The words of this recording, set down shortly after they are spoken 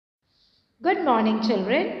Good morning,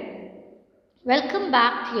 children. Welcome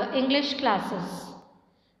back to your English classes.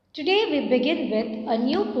 Today we begin with a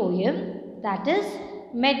new poem, that is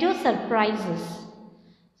Meadow Surprises.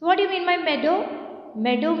 So what do you mean by meadow?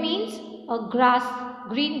 Meadow means a grass,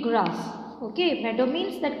 green grass. Okay, meadow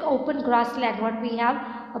means that open grassland, what we have,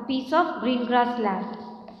 a piece of green grassland.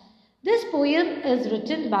 This poem is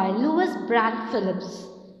written by Lewis Brand Phillips.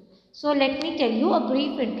 So let me tell you a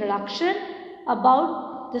brief introduction about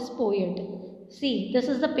this poet. See, this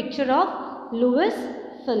is the picture of Lewis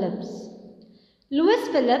Phillips. Lewis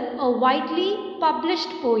Phillips, a widely published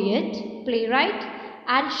poet, playwright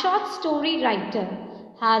and short story writer,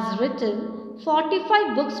 has written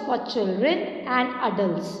 45 books for children and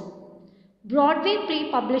adults. Broadway Play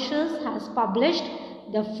Publishers has published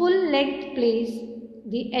the full-length plays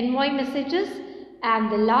The Envoy Messages and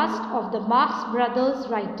The Last of the Marx Brothers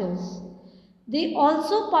writers. They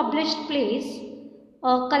also published plays,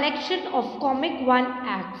 a collection of comic one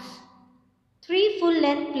acts, 3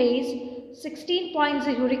 full-length plays, 16 points,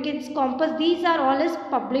 The Hurricane's Compass. These are all his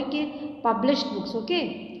published books.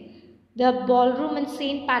 Okay. The Ballroom in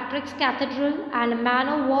St. Patrick's Cathedral and A Man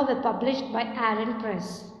of War were published by Aaron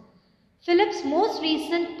Press. Phillips' most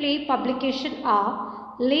recent play publication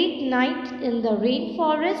are Late Night in the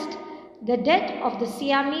Rainforest, The Death of the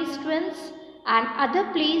Siamese Twins and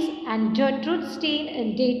Other Plays, and Gertrude Stein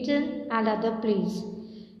in Dayton and Other Plays.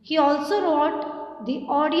 He also wrote the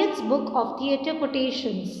Audience Book of Theatre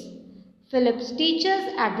Quotations. Phillips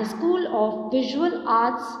teaches at the School of Visual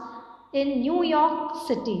Arts in New York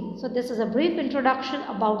City. So this is a brief introduction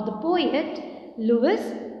about the poet Lewis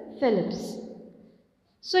Phillips.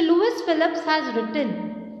 So Lewis Phillips has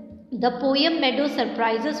written the poem Meadow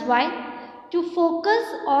Surprises. Why? To focus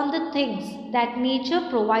on the things that nature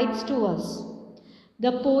provides to us.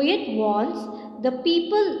 The poet wants the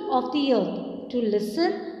people of the earth to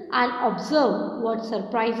listen and observe what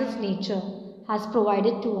surprises nature has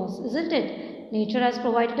provided to us, isn't it? Nature has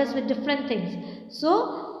provided us with different things.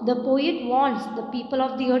 So the poet wants the people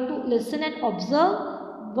of the earth to listen and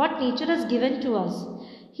observe what nature has given to us.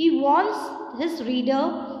 He wants his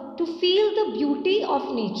reader to feel the beauty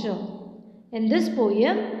of nature. In this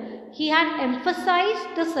poem, he had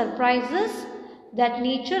emphasized the surprises that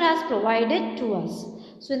nature has provided to us.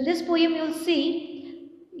 So in this poem, you will see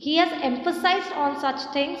he has emphasized on such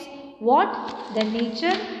things what the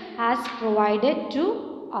nature has provided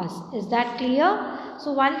to us. Is that clear?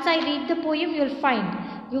 So once I read the poem,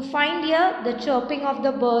 you find here the chirping of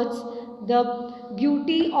the birds, the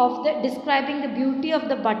beauty of describing the beauty of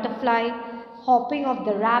the butterfly, hopping of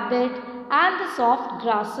the rabbit and the soft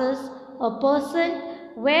grasses,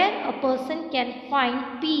 where a person can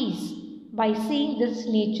find peace by seeing this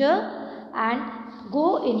nature and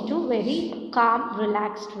go into very calm,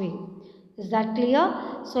 relaxed way. Is that clear?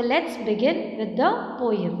 So let's begin with the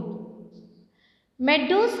poem.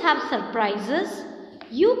 Meadows have surprises.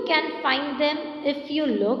 You can find them if you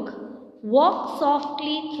look. Walk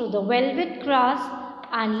softly through the velvet grass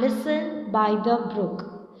and listen by the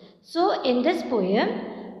brook. So in this poem,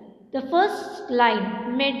 the first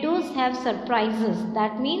line, meadows have surprises.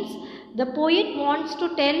 That means the poet wants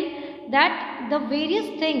to tell that the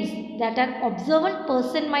various things that an observant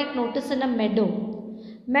person might notice in a meadow.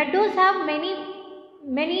 Meadows have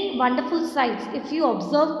many wonderful sights if you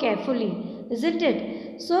observe carefully, isn't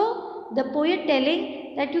it? So the poet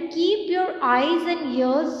telling that you keep your eyes and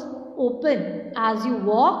ears open as you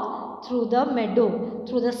walk through the meadow,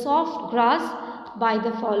 through the soft grass by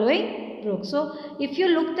the following brook. So if you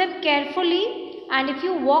look them carefully and if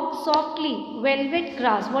you walk softly, velvet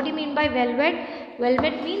grass. What do you mean by velvet?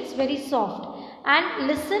 Velvet means very soft. And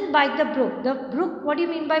listen by the brook. The brook, what do you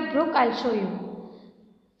mean by brook? I'll show you.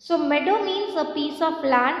 So meadow means a piece of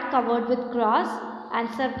land covered with grass, and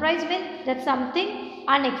surprise means that's something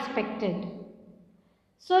unexpected.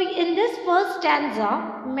 So in this first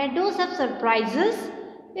stanza, meadows have surprises.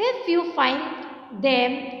 If you find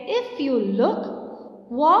them, if you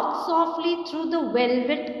look, walk softly through the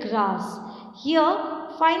velvet grass. Here,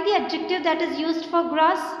 find the adjective that is used for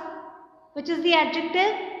grass. Which is the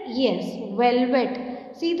adjective? Yes,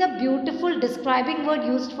 velvet. See the beautiful describing word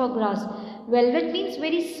used for grass. Velvet means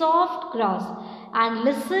very soft grass. And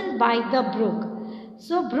listen by the brook.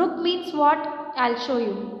 So brook means what? I'll show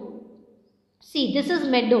you. See, this is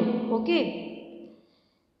meadow. Okay.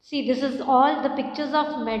 See, this is all the pictures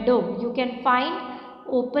of meadow. You can find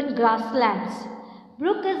open grasslands.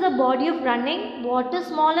 Brook is a body of running water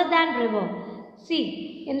smaller than river. See,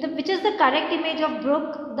 which is the correct image of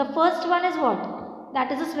brook? The first one is what?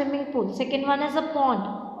 That is a swimming pool. Second one is a pond.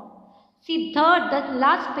 See, third, the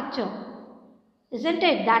last picture. Isn't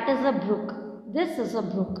it? That is a brook. This is a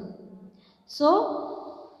brook. So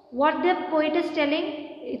what the poet is telling,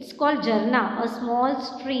 it's called Jarna, a small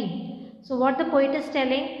stream. So what the poet is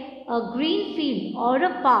telling, a green field or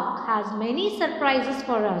a park has many surprises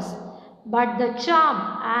for us, but the charm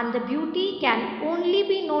and the beauty can only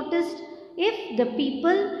be noticed if the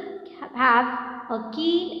people have a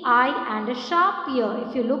keen eye and a sharp ear.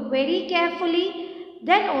 If you look very carefully,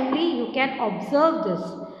 then only you can observe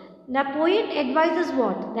this. The poet advises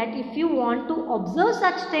what? That if you want to observe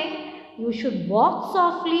such thing, you should walk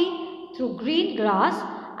softly through green grass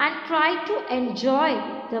and try to enjoy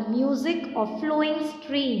the music of flowing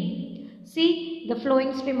stream. See the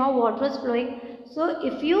flowing stream, how water is flowing. So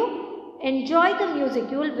if you enjoy the music,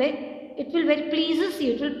 it will very pleases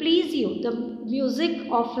you. It will please you, the music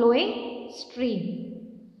of flowing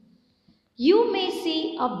stream. You may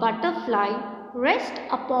see a butterfly rest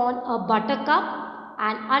upon a buttercup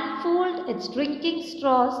and unfold its drinking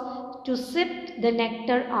straws to sip the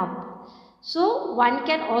nectar up. So one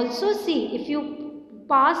can also see, if you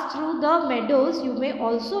pass through the meadows, you may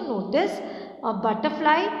also notice a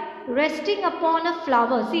butterfly resting upon a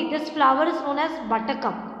flower. See, this flower is known as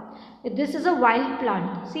buttercup. This is a wild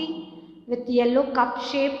plant, see, with yellow cup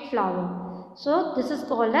shaped flower. So this is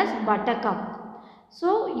called as buttercup.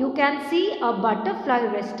 So you can see a butterfly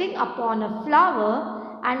resting upon a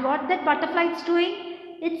flower, and what that butterfly is doing?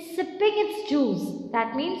 It's sipping its juice.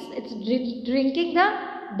 That means it's drinking the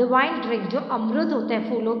divine drink, जो अमृत होता है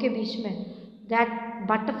फूलों के बीच में. That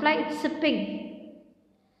butterfly is sipping.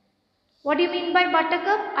 What do you mean by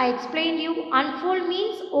buttercup? I explained you. Unfold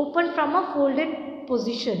means open from a folded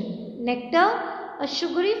position. Nectar, a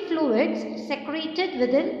sugary fluid secreted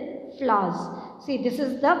within flowers. See, this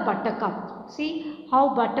is the buttercup. See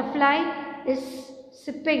how butterfly is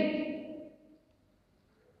sipping.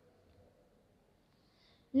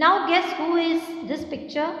 Now guess who is this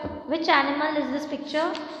picture? Which animal is this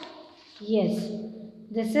picture? Yes,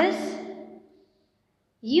 this is,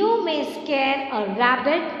 you may scare a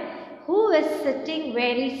rabbit who is sitting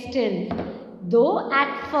very still. Though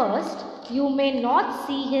at first you may not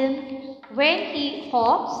see him, when he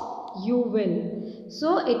hops, you will.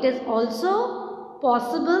 So it is also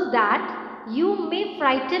possible that you may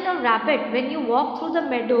frighten a rabbit when you walk through the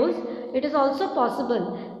meadows. It is also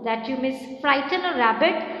possible that you may frighten a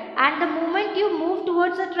rabbit, and the moment you move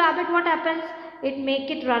towards that rabbit, what happens? It make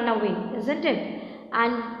it run away, isn't it?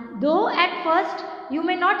 And though at first you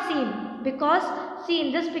may not see him, because see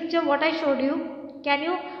in this picture what I showed you, can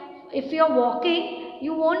you, if you are walking,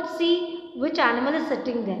 you won't see which animal is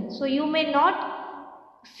sitting there. So you may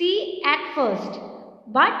not see at first,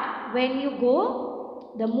 but when you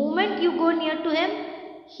go, the moment you go near to him,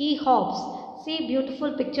 he hops. See,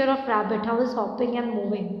 beautiful picture of rabbit, how is hopping and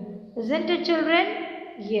moving. Isn't it, children?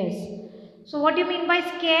 Yes. So what do you mean by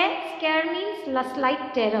scare? Scare means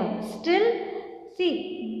slight terror. Still,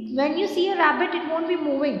 see, when you see a rabbit, it won't be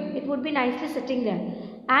moving. It would be nicely sitting there.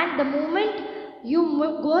 And the moment you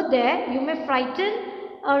go there, you may frighten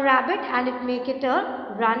a rabbit and it make it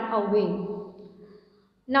run away.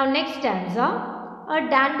 Now next stanza. A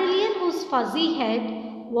dandelion whose fuzzy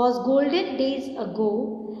head was golden days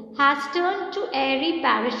ago has turned to airy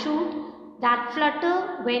parachute that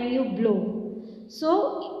flutter when you blow.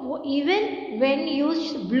 So even when you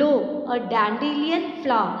blow a dandelion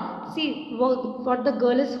flower, see what the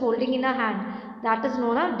girl is holding in her hand, that is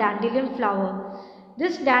known as dandelion flower.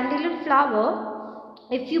 This dandelion flower,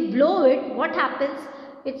 if you blow it, what happens?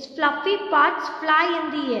 Its fluffy parts fly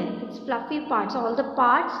in the air. Its fluffy parts, all the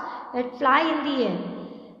parts that fly in the air.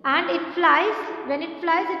 And it flies, when it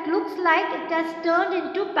flies, it looks like it has turned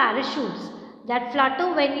into parachutes that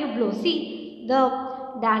flutter when you blow. See the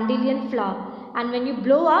dandelion flower. And when you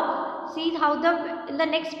blow up, see how in the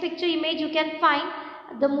next picture image you can find,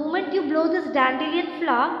 the moment you blow this dandelion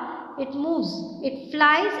flower, it moves. It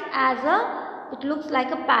flies it looks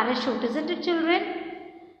like a parachute, isn't it, children?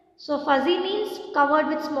 So fuzzy means covered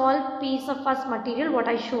with small piece of fuzz material, what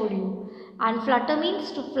I showed you. And flutter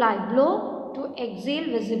means to fly, blow, to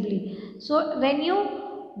exhale visibly. So when you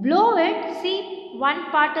blow it, see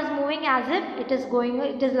one part is moving as if it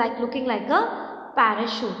is like looking like a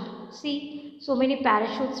parachute. See, so many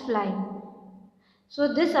parachutes flying.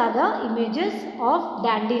 So these are the images of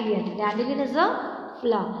dandelion. Dandelion is a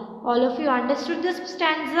flower. All of you understood this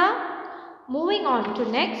stanza? Moving on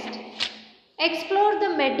to next. Explore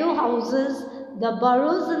the meadow houses, the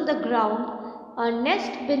burrows in the ground, a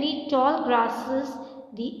nest beneath tall grasses,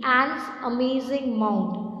 the ants' amazing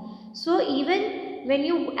mound. So even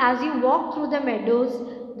when as you walk through the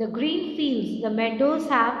meadows, the green fields, the meadows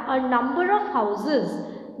have a number of houses.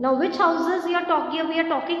 Now which houses we are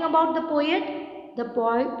talking about? The poet? The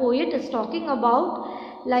poet is talking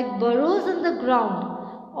about like burrows in the ground,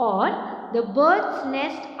 or the bird's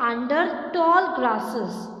nest under tall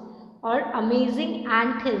grasses, or amazing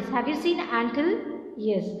anthills. Have you seen anthill?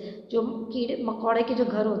 Yes, जो कीड़े मकोड़े के जो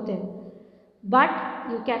घर होते हैं. But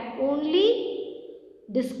you can only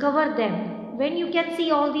discover them when you can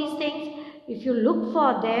see all these things. If you look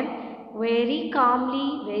for them very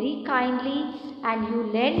calmly, very kindly, and you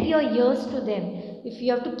lend your ears to them. If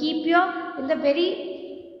you have to keep in the very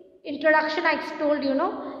introduction I told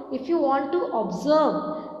if you want to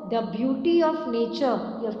observe the beauty of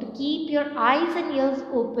nature, you have to keep your eyes and ears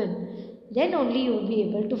open. Then only you will be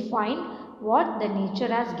able to find what the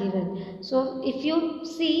nature has given. So if you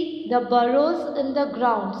see the burrows in the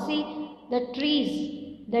ground, see the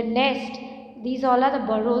trees, the nest, these all are the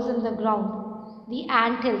burrows in the ground. The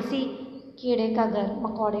anthill, see कीड़े का घर,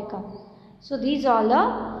 मकोड़े का. So these all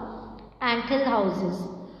are anthill houses.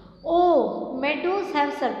 Oh, meadows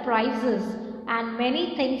have surprises and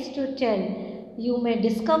many things to tell. You may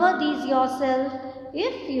discover these yourself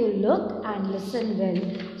if you look and listen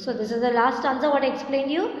well. So this is the last answer what I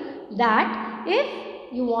explained you, that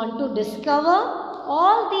if you want to discover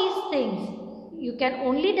all these things, you can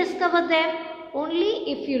only discover them only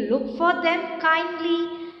if you look for them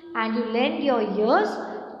kindly and you lend your ears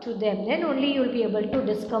to them. Then only you will be able to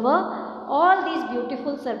discover all these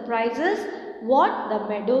beautiful surprises what the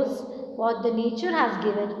meadows, what the nature has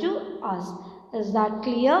given to us. Is that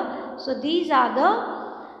clear? So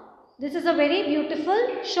this is a very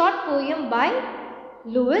beautiful short poem by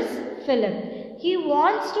Louis Philippe. He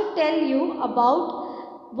wants to tell you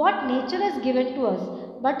about what nature has given to us.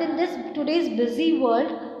 But in today's busy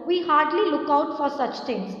world, we hardly look out for such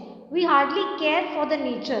things. We hardly care for the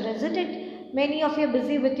nature, isn't it? Many of you are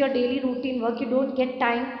busy with your daily routine work. You don't get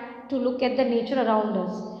time to look at the nature around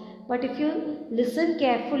us. But if you listen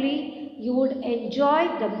carefully, you would enjoy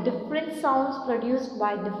the different sounds produced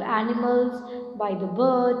by the animals, by the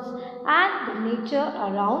birds, and the nature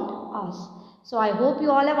around us. So I hope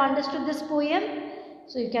you all have understood this poem.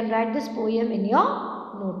 So you can write this poem in your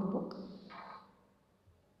notebook.